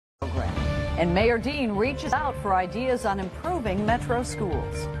program. And Mayor Dean reaches out for ideas on improving metro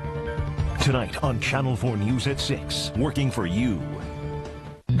schools. Tonight on Channel 4 News at 6, working for you.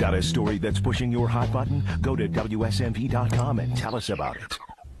 Got a story that's pushing your hot button? Go to WSMV.com and tell us about it.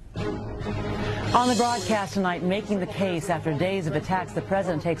 On the broadcast tonight, making the case after days of attacks, the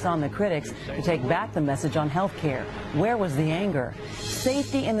president takes on the critics to take back the message on health care. Where was the anger?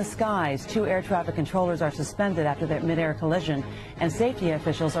 Safety in the skies. 2 air traffic controllers are suspended after their mid-air collision, and safety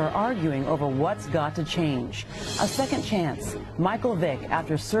officials are arguing over what's got to change. A second chance. Michael Vick,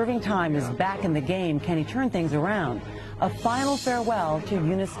 after serving time, is back in the game. Can he turn things around? A final farewell to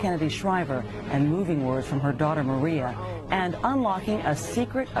Eunice Kennedy Shriver, and moving words from her daughter Maria, and unlocking a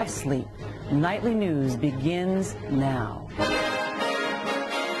secret of sleep. Nightly news begins now.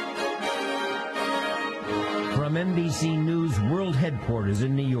 From NBC News World Headquarters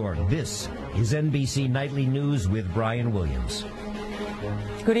in New York, this is NBC Nightly News with Brian Williams.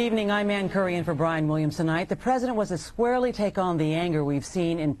 Good evening. I'm Ann Curry in for Brian Williams tonight. The president was to squarely take on the anger we've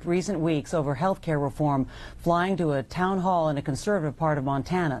seen in recent weeks over health care reform, flying to a town hall in a conservative part of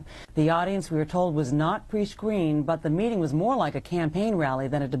Montana. The audience, we were told, was not pre-screened, but the meeting was more like a campaign rally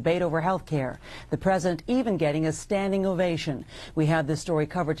than a debate over health care. The president even getting a standing ovation. We have this story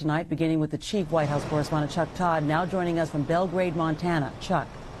covered tonight, beginning with the chief White House correspondent Chuck Todd, now joining us from Belgrade, Montana. Chuck.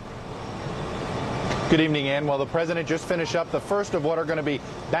 Good evening, Ann. Well, the president just finished up the first of what are going to be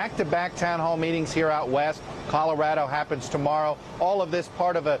back-to-back town hall meetings here out west. Colorado happens tomorrow. All of this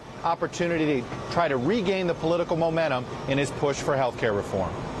part of an opportunity to try to regain the political momentum in his push for health care reform.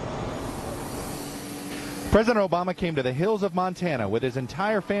 President Obama came to the hills of Montana with his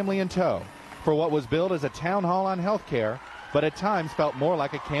entire family in tow for what was billed as a town hall on health care, but at times felt more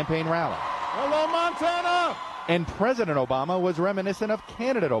like a campaign rally. Hello, Montana! And President Obama was reminiscent of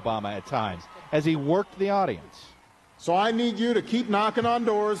candidate Obama at times as he worked the audience. So I need you to keep knocking on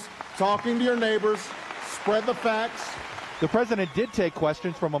doors, talking to your neighbors, spread the facts. The president did take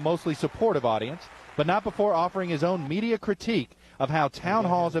questions from a mostly supportive audience, but not before offering his own media critique of how town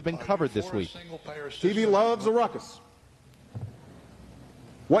halls have been covered this week. TV loves a ruckus.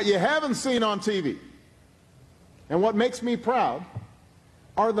 What you haven't seen on TV, and what makes me proud,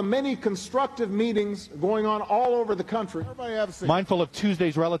 are the many constructive meetings going on all over the country. Mindful of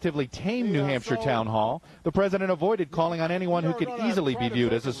Tuesday's relatively tame New Hampshire town hall, the president avoided calling on anyone who could easily be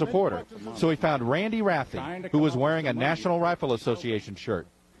viewed as a supporter. So he found Randy Rathie, who was wearing a National Rifle Association shirt.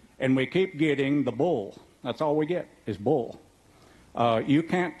 And we keep getting the bull. That's all we get is bull. You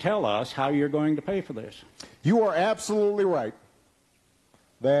can't tell us how you're going to pay for this. You are absolutely right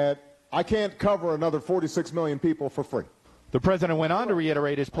that I can't cover another 46 million people for free. The president went on to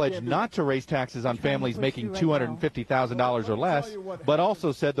reiterate his pledge not to raise taxes on families making $250,000 or less, but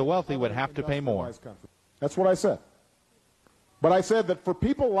also said the wealthy would have to pay more. That's what I said. But I said that for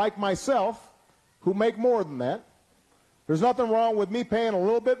people like myself who make more than that, there's nothing wrong with me paying a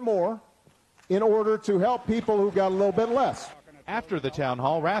little bit more in order to help people who got a little bit less. After the town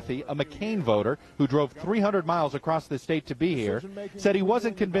hall, Rathie, a McCain voter who drove 300 miles across the state to be here, said he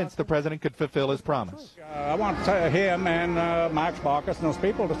wasn't convinced the president could fulfill his promise. I want to tell him and Max Baucus and those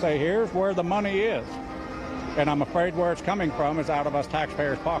people to say, here's where the money is. And I'm afraid where it's coming from is out of us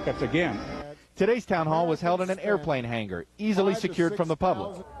taxpayers' pockets again. Today's town hall was held in an airplane hangar, easily secured from the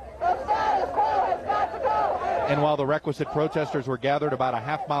public. And while the requisite protesters were gathered about a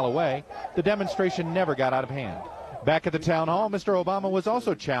half-mile away, the demonstration never got out of hand. Back at the town hall, Mr. Obama was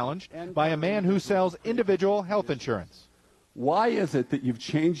also challenged by a man who sells individual health insurance. Why is it that you've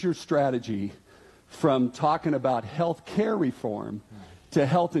changed your strategy from talking about health care reform to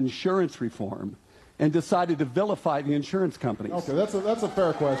health insurance reform and decided to vilify the insurance companies? Okay, that's a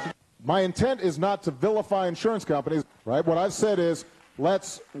fair question. My intent is not to vilify insurance companies, right? What I've said is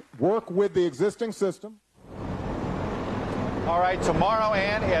let's work with the existing system. All right, tomorrow,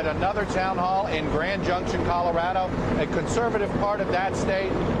 Ann, at another town hall in Grand Junction, Colorado, a conservative part of that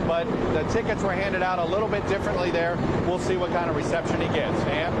state, but the tickets were handed out a little bit differently there. We'll see what kind of reception he gets.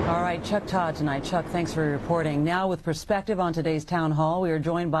 Ann? All right, Chuck Todd tonight. Chuck, thanks for reporting. Now, with perspective on today's town hall, we are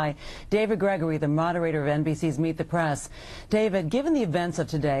joined by David Gregory, the moderator of NBC's Meet the Press. David, given the events of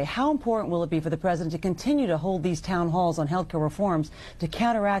today, how important will it be for the president to continue to hold these town halls on health care reforms to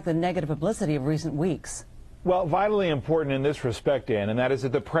counteract the negative publicity of recent weeks? Well, vitally important in this respect, Ann, and that is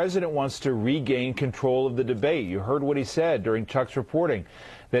that the president wants to regain control of the debate. You heard what he said during Chuck's reporting,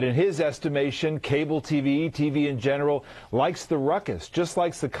 that in his estimation, cable TV in general, likes the ruckus, just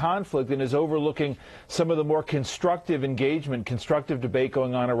likes the conflict, and is overlooking some of the more constructive engagement, constructive debate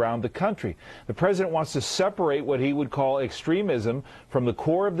going on around the country. The president wants to separate what he would call extremism from the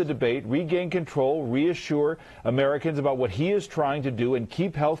core of the debate, regain control, reassure Americans about what he is trying to do, and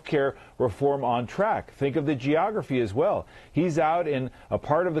keep health care reform on track. Think of the geography as well. He's out in a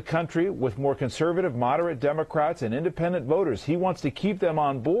part of the country with more conservative, moderate Democrats and independent voters. He wants to keep them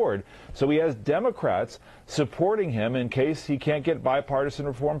on board, so he has Democrats supporting him in case he can't get bipartisan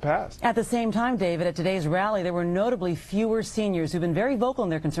reform passed. At the same time, David, at today's rally, there were notably fewer seniors who've been very vocal in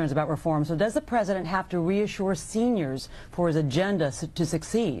their concerns about reform. So does the president have to reassure seniors for his agenda to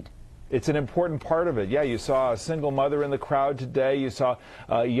succeed? It's an important part of it. Yeah, you saw a single mother in the crowd today. You saw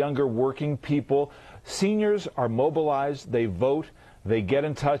younger working people. Seniors are mobilized. They vote. They get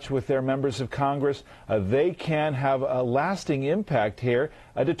in touch with their members of Congress. They can have a lasting impact here,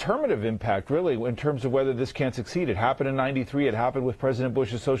 a determinative impact, really, in terms of whether this can succeed. It happened in '93. It happened with President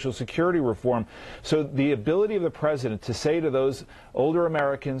Bush's Social Security reform. So the ability of the president to say to those older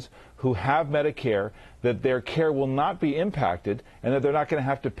Americans who have Medicare that their care will not be impacted and that they're not going to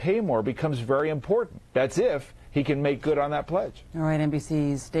have to pay more becomes very important. That's if he can make good on that pledge. All right,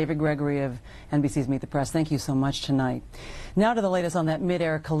 NBC's David Gregory of NBC's Meet the Press, thank you so much tonight. Now to the latest on that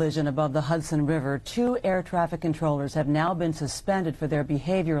mid-air collision above the Hudson River. 2 air traffic controllers have now been suspended for their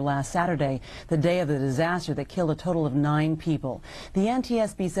behavior last Saturday, the day of the disaster that killed a total of 9 people. The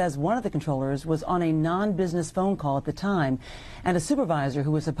NTSB says one of the controllers was on a non-business phone call at the time, and a supervisor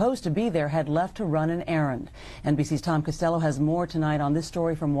who was supposed to be there had left to run an errand. NBC's Tom Costello has more tonight on this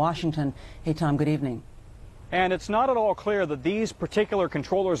story from Washington. Hey, Tom, good evening. And it's not at all clear that these particular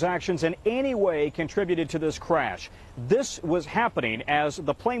controllers' actions in any way contributed to this crash. This was happening as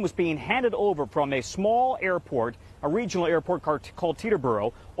the plane was being handed over from a small airport, a regional airport called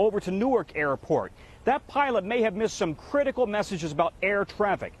Teterboro, over to Newark Airport. That pilot may have missed some critical messages about air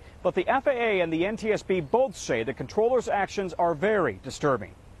traffic, but the FAA and the NTSB both say the controllers' actions are very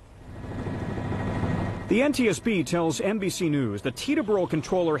disturbing. The NTSB tells NBC News the Teterboro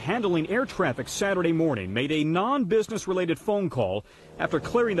controller handling air traffic Saturday morning made a non-business related phone call after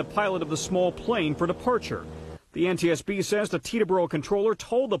clearing the pilot of the small plane for departure. The NTSB says the Teterboro controller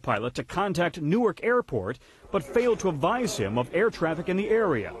told the pilot to contact Newark Airport, but failed to advise him of air traffic in the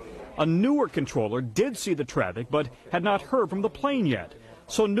area. A Newark controller did see the traffic, but had not heard from the plane yet.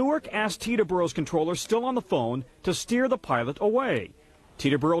 So Newark asked Teterboro's controller, still on the phone, to steer the pilot away.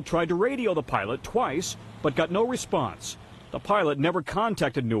 Teterboro tried to radio the pilot twice, but got no response. The pilot never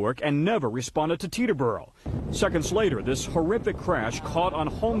contacted Newark and never responded to Teterboro. Seconds later, this horrific crash caught on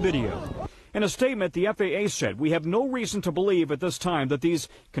home video. In a statement, the FAA said, "We have no reason to believe at this time that these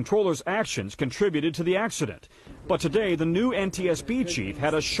controllers' actions contributed to the accident." But today, the new NTSB chief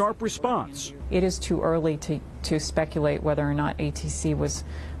had a sharp response. It is too early to speculate whether or not ATC was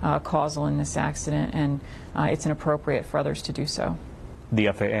causal in this accident, and it's inappropriate for others to do so. The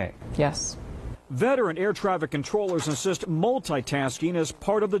FAA? Yes. Veteran air traffic controllers insist multitasking is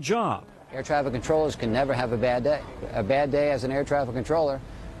part of the job. Air traffic controllers can never have a bad day. A bad day as an air traffic controller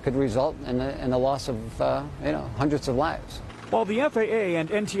could result in the loss of hundreds of lives. While the FAA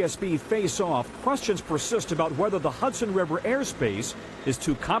and NTSB face off, questions persist about whether the Hudson River airspace is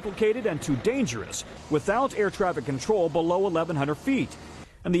too complicated and too dangerous without air traffic control below 1,100 feet.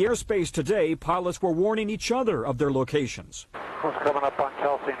 In the airspace today, pilots were warning each other of their locations. Who's coming up on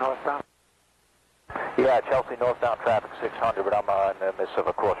Chelsea northbound? Yeah, Chelsea northbound traffic 600, but I'm in the midst of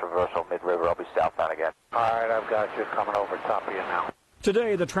a course reversal mid-river. I'll be southbound again. All right, I've got you coming over top of you now.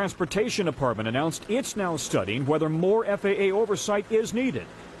 Today, the Transportation Department announced it's now studying whether more FAA oversight is needed,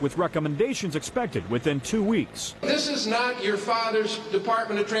 with recommendations expected within 2 weeks. This is not your father's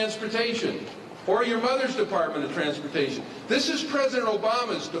Department of Transportation or your mother's Department of Transportation. This is President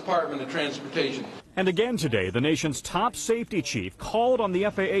Obama's Department of Transportation. And again today, the nation's top safety chief called on the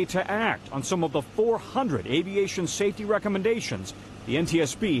FAA to act on some of the 400 aviation safety recommendations the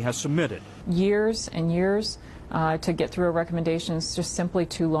NTSB has submitted. Years and years to get through a recommendation is just simply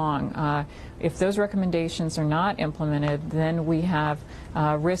too long. If those recommendations are not implemented, then we have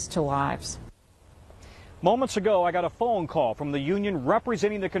risk to lives. Moments ago, I got a phone call from the union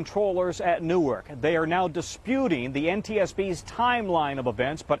representing the controllers at Newark. They are now disputing the NTSB's timeline of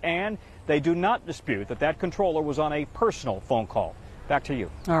events, but, Ann, they do not dispute that that controller was on a personal phone call. Back to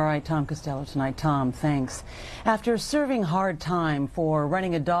you. All right, Tom Costello tonight. Tom, thanks. After serving hard time for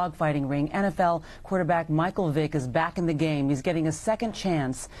running a dogfighting ring, NFL quarterback Michael Vick is back in the game. He's getting a second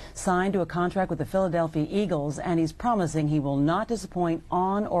chance, signed to a contract with the Philadelphia Eagles, and he's promising he will not disappoint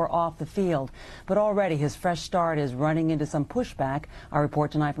on or off the field. But already his fresh start is running into some pushback. Our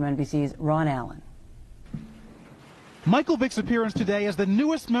report tonight from NBC's Ron Allen. Michael Vick's appearance today as the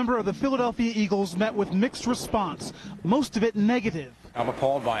newest member of the Philadelphia Eagles met with mixed response, most of it negative. I'm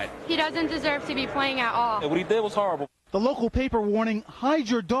appalled by it. He doesn't deserve to be playing at all. What he did was horrible. The local paper warning, hide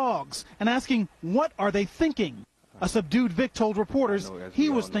your dogs, and asking, what are they thinking? A subdued Vick told reporters he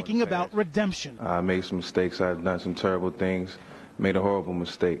was thinking about redemption. I made some mistakes. I've done some terrible things, made a horrible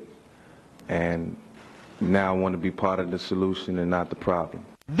mistake. And now I want to be part of the solution and not the problem.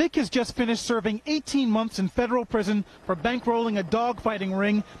 Vick has just finished serving 18 months in federal prison for bankrolling a dogfighting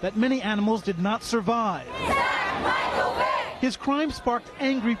ring that many animals did not survive. His crime sparked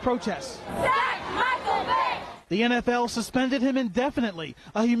angry protests. The NFL suspended him indefinitely,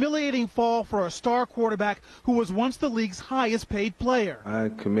 a humiliating fall for a star quarterback who was once the league's highest paid player.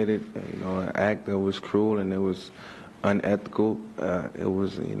 I committed, an act that was cruel and it was unethical. It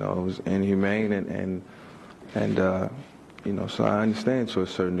was inhumane and so I understand to a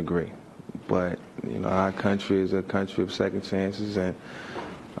certain degree. But our country is a country of second chances, and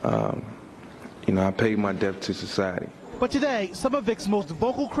I paid my debt to society. But today, some of Vick's most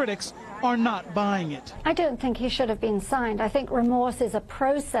vocal critics are not buying it. I don't think he should have been signed. I think remorse is a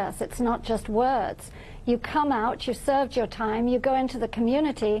process. It's not just words. You come out, you served your time, you go into the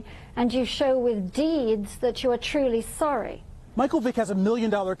community, and you show with deeds that you are truly sorry. Michael Vick has a $1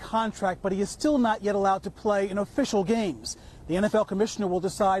 million contract, but he is still not yet allowed to play in official games. The NFL commissioner will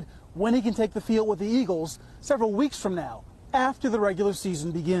decide when he can take the field with the Eagles several weeks from now, after the regular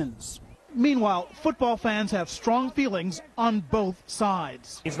season begins. Meanwhile, football fans have strong feelings on both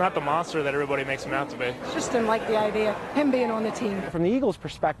sides. He's not the monster that everybody makes him out to be. Just didn't like the idea, him being on the team. From the Eagles'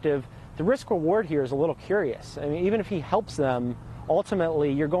 perspective, the risk-reward here is a little curious. I mean, even if he helps them,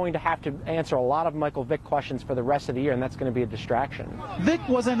 ultimately you're going to have to answer a lot of Michael Vick questions for the rest of the year, and that's going to be a distraction. Vick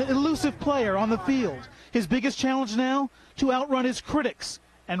was an elusive player on the field. His biggest challenge now, to outrun his critics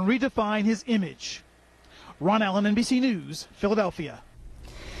and redefine his image. Ron Allen, NBC News, Philadelphia.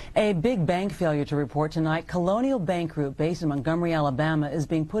 A big bank failure to report tonight. Colonial Bank Group, based in Montgomery, Alabama, is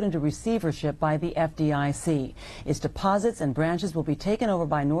being put into receivership by the FDIC. Its deposits and branches will be taken over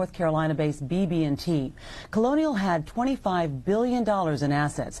by North Carolina-based BB&T. Colonial had $25 billion in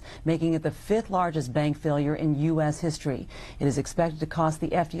assets, making it the fifth largest bank failure in U.S. history. It is expected to cost the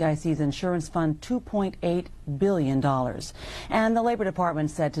FDIC's insurance fund $2.8 billion. And the Labor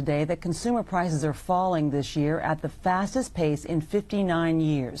Department said today that consumer prices are falling this year at the fastest pace in 59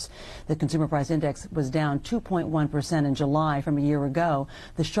 years. The Consumer Price Index was down 2.1% in July from a year ago,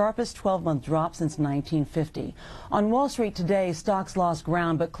 the sharpest 12-month drop since 1950. On Wall Street today, stocks lost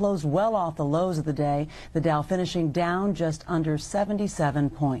ground but closed well off the lows of the day, the Dow finishing down just under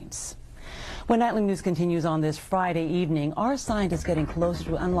 77 points. When Nightly News continues on this Friday evening, our scientists getting closer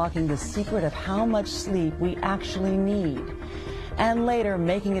to unlocking the secret of how much sleep we actually need. And later,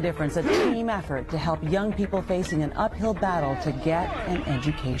 making a difference, a team effort to help young people facing an uphill battle to get an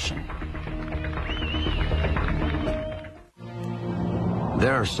education.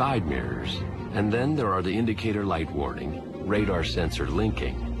 There are side mirrors, and then there are the indicator light warning, radar sensor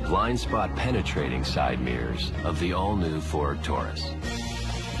linking, blind spot penetrating side mirrors of the all-new Ford Taurus.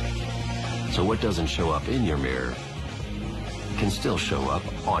 So what doesn't show up in your mirror can still show up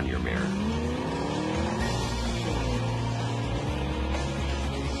on your mirror.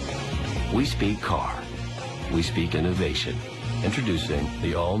 We speak car. We speak innovation. Introducing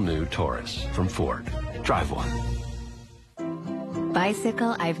the all-new Taurus from Ford. Drive one.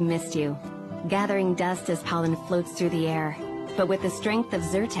 Bicycle, I've missed you. Gathering dust as pollen floats through the air. But with the strength of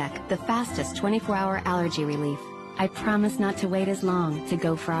Zyrtec, the fastest 24-hour allergy relief, I promise not to wait as long to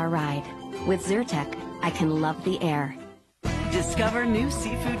go for our ride. With Zyrtec, I can love the air. Discover new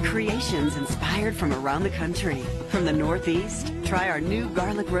seafood creations inspired from around the country. From the Northeast, try our new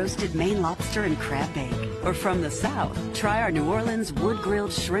garlic roasted Maine lobster and crab bake. Or from the South, try our New Orleans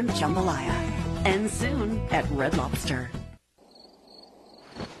wood-grilled shrimp jambalaya. And soon at Red Lobster.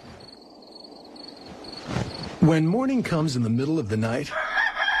 When morning comes in the middle of the night,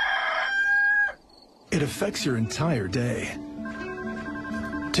 it affects your entire day.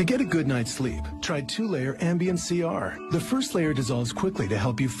 To get a good night's sleep, tried 2-layer Ambient CR. The first layer dissolves quickly to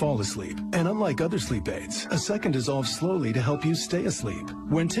help you fall asleep. And unlike other sleep aids, a second dissolves slowly to help you stay asleep.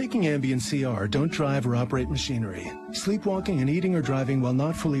 When taking Ambient CR, don't drive or operate machinery. Sleepwalking and eating or driving while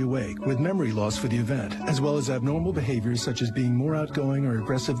not fully awake with memory loss for the event, as well as abnormal behaviors such as being more outgoing or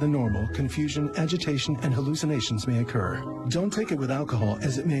aggressive than normal, confusion, agitation, and hallucinations may occur. Don't take it with alcohol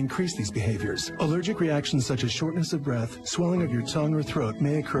as it may increase these behaviors. Allergic reactions such as shortness of breath, swelling of your tongue or throat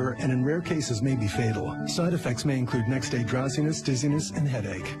may occur and in rare cases may be fatal. Side effects may include next-day drowsiness, dizziness, and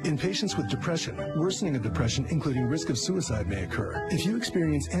headache. In patients with depression, worsening of depression, including risk of suicide, may occur. If you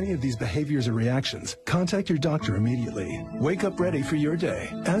experience any of these behaviors or reactions, contact your doctor immediately. Wake up ready for your day.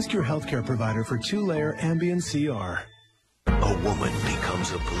 Ask your healthcare provider for 2-layer Ambient CR. A woman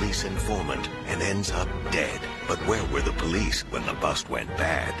becomes a police informant and ends up dead. But where were the police when the bust went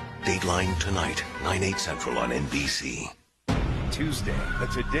bad? Dateline tonight, 9/8 Central on NBC. Tuesday, a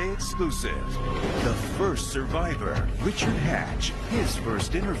Today exclusive. The first survivor, Richard Hatch, his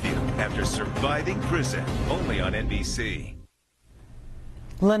first interview after surviving prison, only on NBC.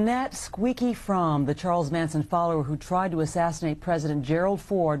 Lynette Squeaky Fromm, the Charles Manson follower who tried to assassinate President Gerald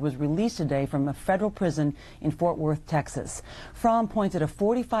Ford, was released today from a federal prison in Fort Worth, Texas. Fromm pointed a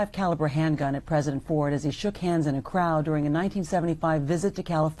 .45 caliber handgun at President Ford as he shook hands in a crowd during a 1975 visit to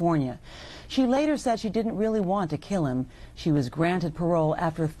California. She later said she didn't really want to kill him. She was granted parole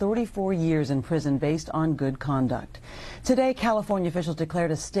after 34 years in prison based on good conduct. Today, California officials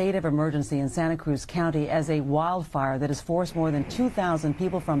declared a state of emergency in Santa Cruz County as a wildfire that has forced more than 2,000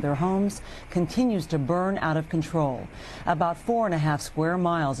 people from their homes continues to burn out of control. About 4.5 square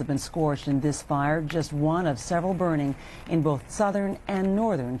miles have been scorched in this fire, just one of several burning in both southern and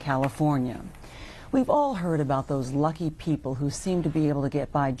northern California. We've all heard about those lucky people who seem to be able to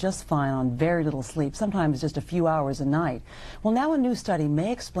get by just fine on very little sleep, sometimes just a few hours a night. Well, now a new study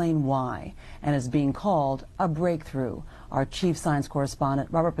may explain why and is being called a breakthrough. Our chief science correspondent,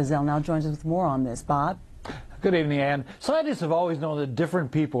 Robert Bazell, now joins us with more on this. Bob? Good evening, Ann. Scientists have always known that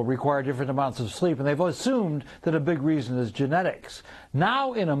different people require different amounts of sleep, and they've assumed that a big reason is genetics.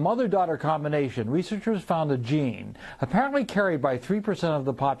 Now, in a mother-daughter combination, researchers found a gene, apparently carried by 3% of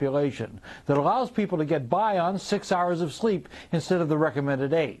the population, that allows people to get by on 6 hours of sleep instead of the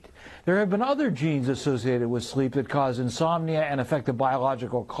recommended 8. There have been other genes associated with sleep that cause insomnia and affect the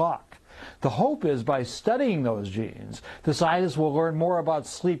biological clock. The hope is by studying those genes, the scientists will learn more about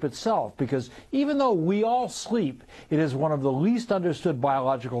sleep itself, because even though we all sleep, it is one of the least understood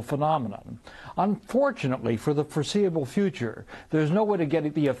biological phenomena. Unfortunately, for the foreseeable future, there's no way to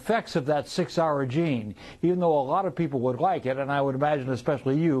get the effects of that 6-hour gene, even though a lot of people would like it, and I would imagine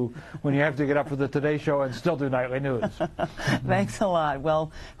especially you, when you have to get up for the Today Show and still do nightly news. Thanks a lot.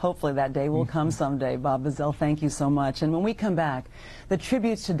 Well, hopefully that day will come someday. Bob Bazell, thank you so much. And when we come back, the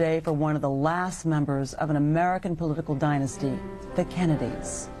tributes today for one of the last members of an American political dynasty, the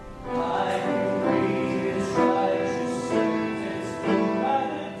Kennedys.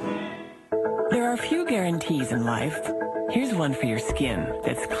 There are few guarantees in life. Here's one for your skin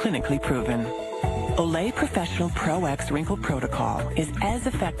that's clinically proven. Olay Professional Pro X Wrinkle Protocol is as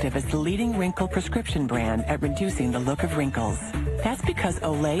effective as the leading wrinkle prescription brand at reducing the look of wrinkles. That's because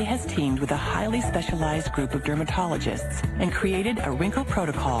Olay has teamed with a highly specialized group of dermatologists and created a wrinkle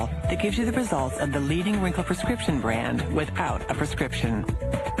protocol that gives you the results of the leading wrinkle prescription brand without a prescription.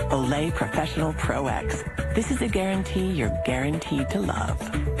 Olay Professional Pro X. This is a guarantee you're guaranteed to love.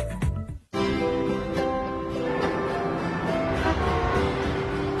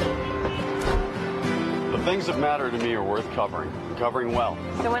 Things that matter to me are worth covering well.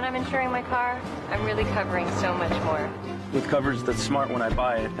 So when I'm insuring my car, I'm really covering so much more. With coverage that's smart when I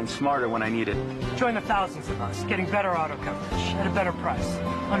buy it and smarter when I need it. Join the thousands of us getting better auto coverage at a better price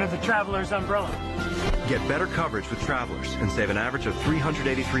under the Travelers umbrella. Get better coverage with Travelers and save an average of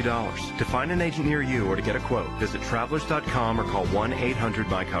 $383. To find an agent near you or to get a quote, visit travelers.com or call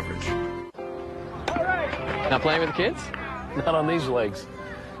 1-800-MY-COVERAGE. Not playing with the kids? Not on these legs.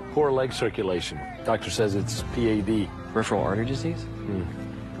 Poor leg circulation. Doctor says it's PAD. Peripheral artery disease?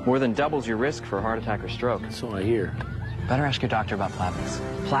 More than doubles your risk for a heart attack or stroke. So I hear. Better ask your doctor about Plavix.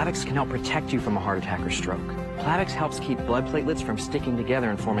 Plavix can help protect you from a heart attack or stroke. Plavix helps keep blood platelets from sticking together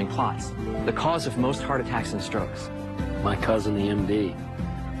and forming clots, the cause of most heart attacks and strokes. My cousin, the MD.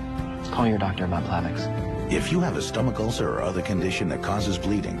 Call your doctor about Plavix. If you have a stomach ulcer or other condition that causes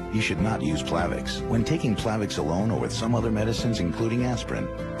bleeding, you should not use Plavix. When taking Plavix alone or with some other medicines, including aspirin,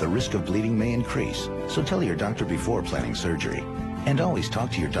 the risk of bleeding may increase, so tell your doctor before planning surgery. And always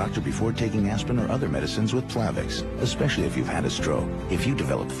talk to your doctor before taking aspirin or other medicines with Plavix, especially if you've had a stroke. If you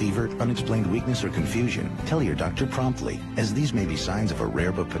develop fever, unexplained weakness, or confusion, tell your doctor promptly, as these may be signs of a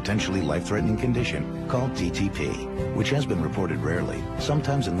rare but potentially life-threatening condition called TTP, which has been reported rarely,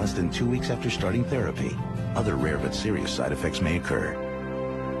 sometimes in less than 2 weeks after starting therapy. Other rare but serious side effects may occur.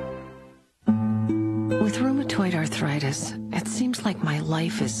 With rheumatoid arthritis, it seems like my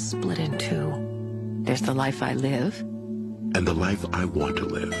life is split in two. There's the life I live, And the life I want to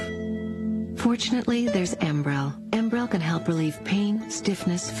live. Fortunately, there's Enbrel. Enbrel can help relieve pain,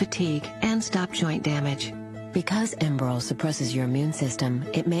 stiffness, fatigue, and stop joint damage. Because Enbrel suppresses your immune system,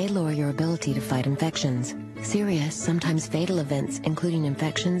 it may lower your ability to fight infections. Serious, sometimes fatal events, including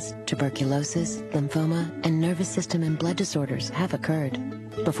infections, tuberculosis, lymphoma, and nervous system and blood disorders have occurred.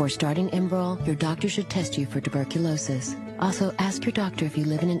 Before starting Enbrel, your doctor should test you for tuberculosis. Also, ask your doctor if you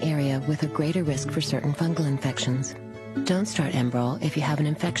live in an area with a greater risk for certain fungal infections. Don't start Enbrel if you have an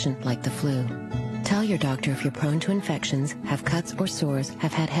infection like the flu. Tell your doctor if you're prone to infections, have cuts or sores,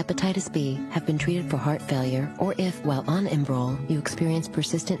 have had hepatitis B, have been treated for heart failure, or if, while on Enbrel, you experience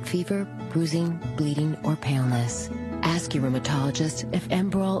persistent fever, bruising, bleeding, or paleness. Ask your rheumatologist if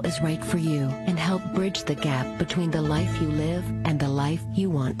Enbrel is right for you and help bridge the gap between the life you live and the life you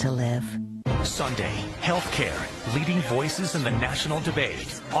want to live. Sunday, healthcare, leading voices in the national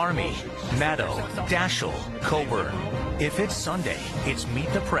debate. Army, Maddow, Daschle, Coburn. If it's Sunday, it's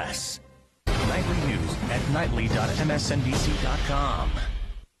Meet the Press. Nightly news at nightly.msnbc.com.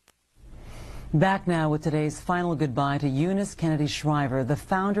 Back now with today's final goodbye to Eunice Kennedy Shriver, the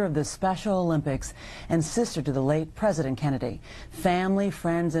founder of the Special Olympics and sister to the late President Kennedy. Family,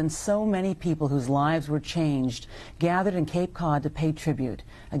 friends, and so many people whose lives were changed gathered in Cape Cod to pay tribute.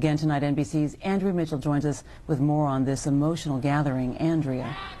 Again tonight, NBC's Andrea Mitchell joins us with more on this emotional gathering.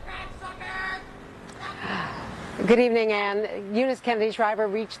 Andrea. Good evening, Ann. Eunice Kennedy Shriver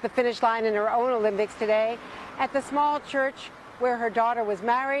reached the finish line in her own Olympics today at the small church where her daughter was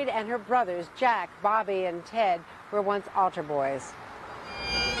married and her brothers, Jack, Bobby, and Ted, were once altar boys.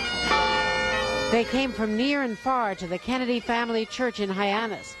 They came from near and far to the Kennedy Family Church in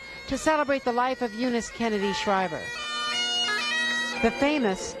Hyannis to celebrate the life of Eunice Kennedy Shriver. The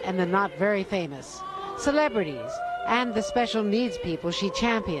famous and the not very famous, celebrities, and the special needs people she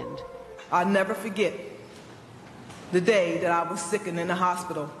championed. I'll never forget the day that I was sickened in the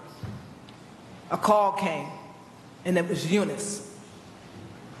hospital. A call came, and it was Eunice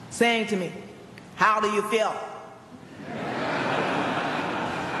saying to me, "How do you feel?"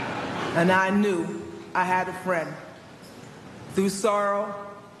 And I knew I had a friend. Through sorrow,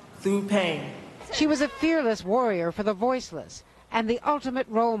 through pain. She was a fearless warrior for the voiceless and the ultimate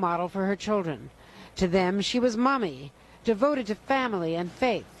role model for her children. To them, she was Mommy, devoted to family and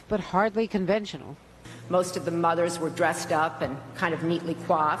faith, but hardly conventional. Most of the mothers were dressed up and kind of neatly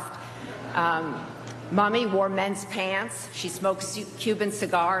coiffed. Mommy wore men's pants. She smoked Cuban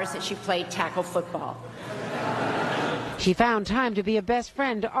cigars, and she played tackle football. She found time to be a best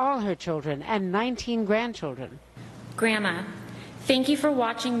friend to all her children and 19 grandchildren. Grandma, thank you for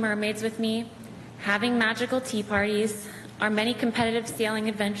watching mermaids with me, having magical tea parties, our many competitive sailing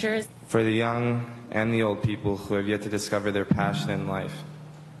adventures. For the young and the old people who have yet to discover their passion in life,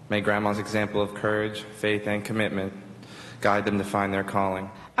 may Grandma's example of courage, faith, and commitment guide them to find their calling.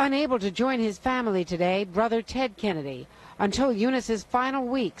 Unable to join his family today, brother Ted Kennedy. Until Eunice's final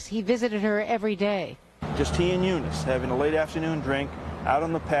weeks, he visited her every day. Just he and Eunice having a late afternoon drink out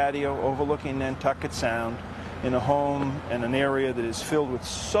on the patio overlooking Nantucket Sound in a home and an area that is filled with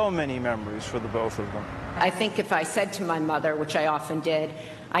so many memories for the both of them. I think if I said to my mother, which I often did,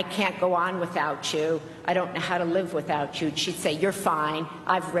 "I can't go on without you. I don't know how to live without you," she'd say, "You're fine.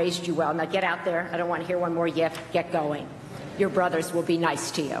 I've raised you well. Now get out there. I don't want to hear one more yip. Get going. Your brothers will be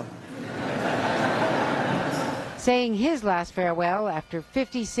nice to you." Saying his last farewell after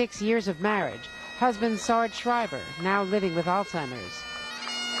 56 years of marriage, husband Sarge Shriver, now living with Alzheimer's.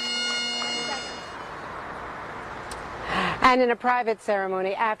 And in a private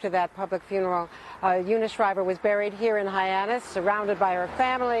ceremony after that public funeral, Eunice Shriver was buried here in Hyannis, surrounded by her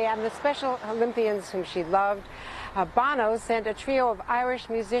family and the Special Olympians whom she loved. Bono sent a trio of Irish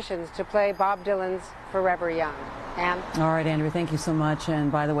musicians to play Bob Dylan's Forever Young. Ann? All right, Andrew, thank you so much.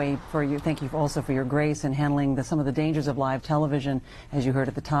 And by the way, thank you also for your grace in handling some of the dangers of live television, as you heard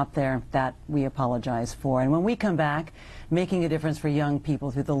at the top there. That we apologize for. And when we come back, making a difference for young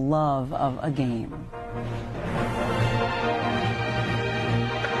people through the love of a game.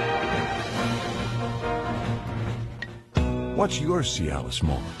 What's your Cialis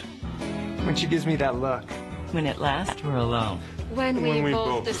moment? When she gives me that look. when at last we're alone. When we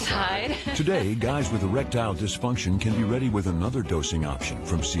both decide. Today, guys with erectile dysfunction can be ready with another dosing option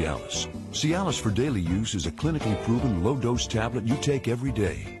from Cialis. Cialis for daily use is a clinically proven low-dose tablet you take every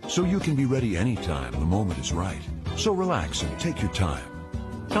day, so you can be ready anytime the moment is right. So relax and take your time.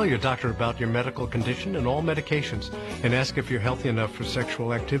 Tell your doctor about your medical condition and all medications, and ask if you're healthy enough for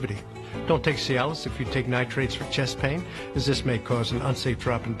sexual activity. Don't take Cialis if you take nitrates for chest pain, as this may cause an unsafe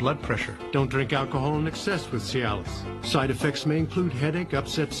drop in blood pressure. Don't drink alcohol in excess with Cialis. Side effects may include headache,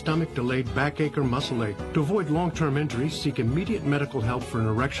 upset stomach, delayed backache, or muscle ache. To avoid long-term injuries, seek immediate medical help for an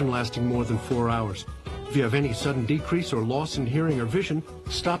erection lasting more than 4 hours. If you have any sudden decrease or loss in hearing or vision,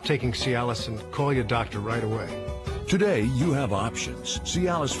 stop taking Cialis and call your doctor right away. Today, you have options.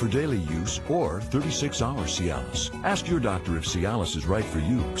 Cialis for daily use or 36-hour Cialis. Ask your doctor if Cialis is right for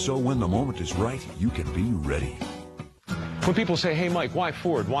you, so when the moment is right, you can be ready. When people say, hey, Mike, why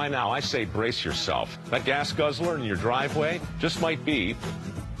Ford? Why now? I say brace yourself. That gas guzzler in your driveway just might be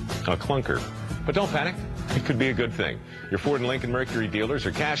a clunker. But don't panic. It could be a good thing. Your Ford and Lincoln Mercury dealers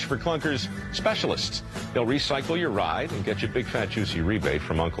are cash for clunkers specialists. They'll recycle your ride and get you a big fat juicy rebate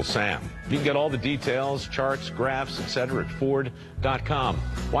from Uncle Sam. You can get all the details, charts, graphs, etc. at Ford.com.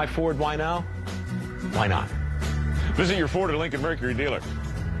 Why Ford? Why now? Why not? Visit your Ford or Lincoln Mercury dealer.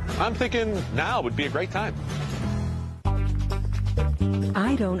 I'm thinking now would be a great time.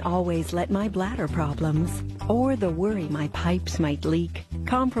 I don't always let my bladder problems or the worry my pipes might leak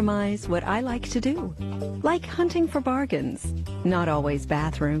compromise what I like to do, like hunting for bargains, not always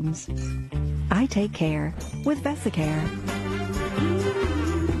bathrooms. I take care with Vesicare.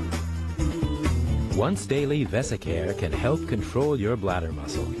 Once daily Vesicare can help control your bladder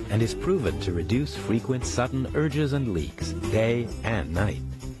muscle and is proven to reduce frequent sudden urges and leaks day and night.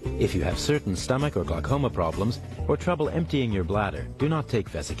 If you have certain stomach or glaucoma problems or trouble emptying your bladder, do not take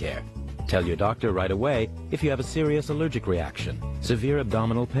Vesicare. Tell your doctor right away if you have a serious allergic reaction, severe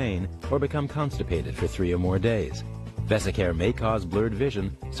abdominal pain, or become constipated for 3 or more days. Vesicare may cause blurred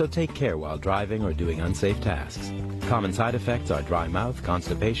vision, so take care while driving or doing unsafe tasks. Common side effects are dry mouth,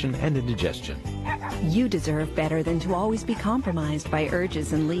 constipation, and indigestion. You deserve better than to always be compromised by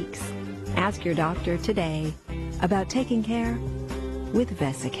urges and leaks. Ask your doctor today about taking care with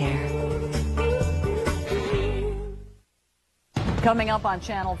Vesicare. Coming up on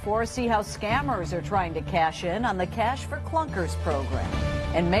Channel 4, see how scammers are trying to cash in on the Cash for Clunkers program.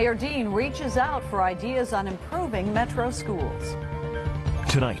 And Mayor Dean reaches out for ideas on improving metro schools.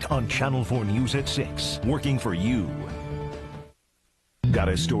 Tonight on Channel 4 News at 6, working for you. Got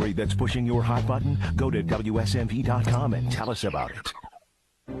a story that's pushing your hot button? Go to WSMV.com and tell us about it.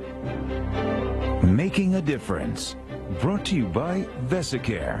 Making a Difference. Brought to you by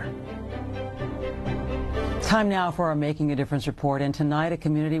Vesicare. Time now for our Making a Difference report, and tonight a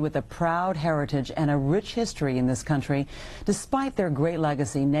community with a proud heritage and a rich history in this country. Despite their great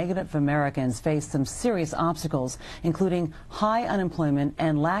legacy, Native Americans face some serious obstacles, including high unemployment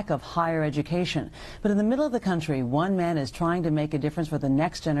and lack of higher education. But in the middle of the country, one man is trying to make a difference for the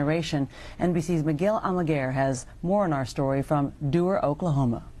next generation. NBC's Miguel Almaguer has more on our story from Dewar,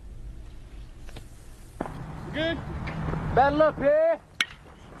 Oklahoma. Good. Bad luck, yeah.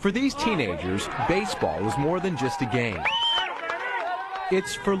 For these teenagers, baseball is more than just a game.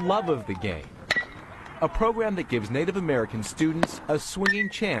 It's for love of the game. A program that gives Native American students a swinging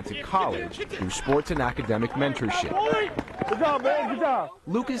chance at college through sports and academic mentorship. Good job, man. Good job.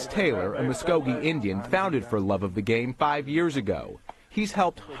 Lucas Taylor, a Muskogee Indian, founded For Love of the Game 5 years ago. He's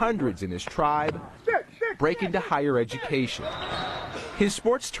helped hundreds in his tribe break into higher education. His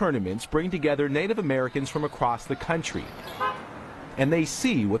sports tournaments bring together Native Americans from across the country, and they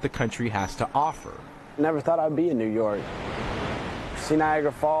see what the country has to offer. Never thought I'd be in New York. See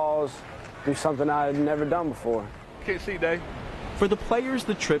Niagara Falls, do something I'd never done before. Can't see, Dave. For the players,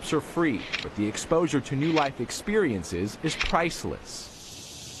 the trips are free, but the exposure to new life experiences is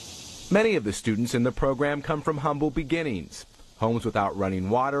priceless. Many of the students in the program come from humble beginnings, homes without running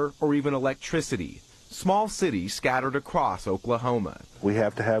water or even electricity, small cities scattered across Oklahoma. We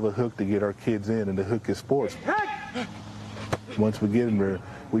have to have a hook to get our kids in, and the hook is sports. Once we get them there,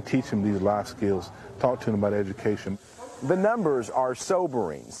 we teach them these life skills, talk to them about education. The numbers are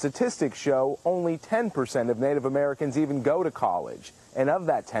sobering. Statistics show only 10% of Native Americans even go to college. And of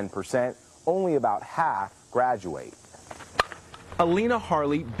that 10%, only about half graduate. Alina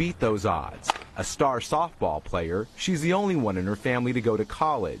Harley beat those odds. A star softball player, she's the only one in her family to go to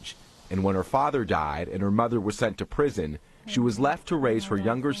college. And when her father died and her mother was sent to prison, she was left to raise her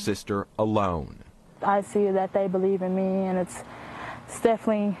younger sister alone. I see that they believe in me, and it's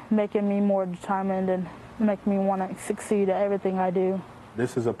definitely making me more determined and making me want to succeed at everything I do.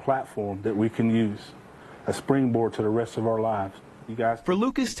 This is a platform that we can use a springboard to the rest of our lives. You guys. For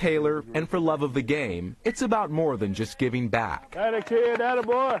Lucas Taylor and for Love of the Game, it's about more than just giving back. Atta kid, atta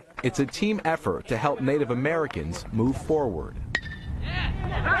boy. It's a team effort to help Native Americans move forward.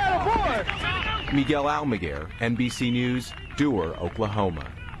 Atta boy. Miguel Almaguer, NBC News, Dewar, Oklahoma.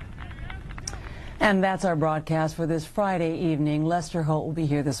 And that's our broadcast for this Friday evening. Lester Holt will be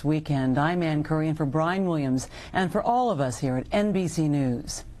here this weekend. I'm Ann Curry, and for Brian Williams and for all of us here at NBC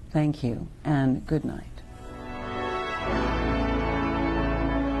News, thank you and good night.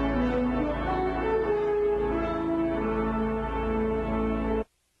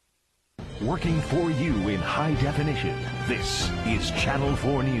 Working for you in high definition, this is Channel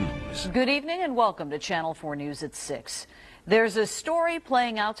 4 News. Good evening and welcome to Channel 4 News at 6. There's a story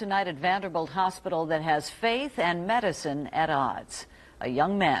playing out tonight at Vanderbilt Hospital that has faith and medicine at odds. A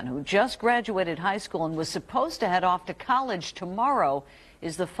young man who just graduated high school and was supposed to head off to college tomorrow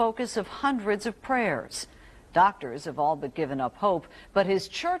is the focus of hundreds of prayers. Doctors have all but given up hope, but his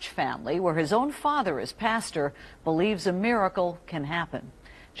church family, where his own father is pastor, believes a miracle can happen.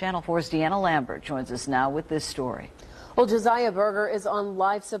 Channel 4's Deanna Lambert joins us now with this story. Well, Josiah Berger is on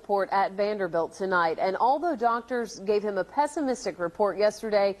life support at Vanderbilt tonight, and although doctors gave him a pessimistic report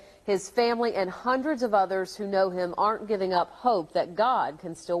yesterday, his family and hundreds of others who know him aren't giving up hope that God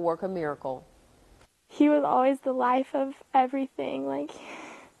can still work a miracle. He was always the life of everything. Like,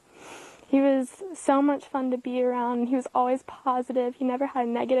 he was so much fun to be around. He was always positive. He never had a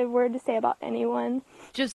negative word to say about anyone.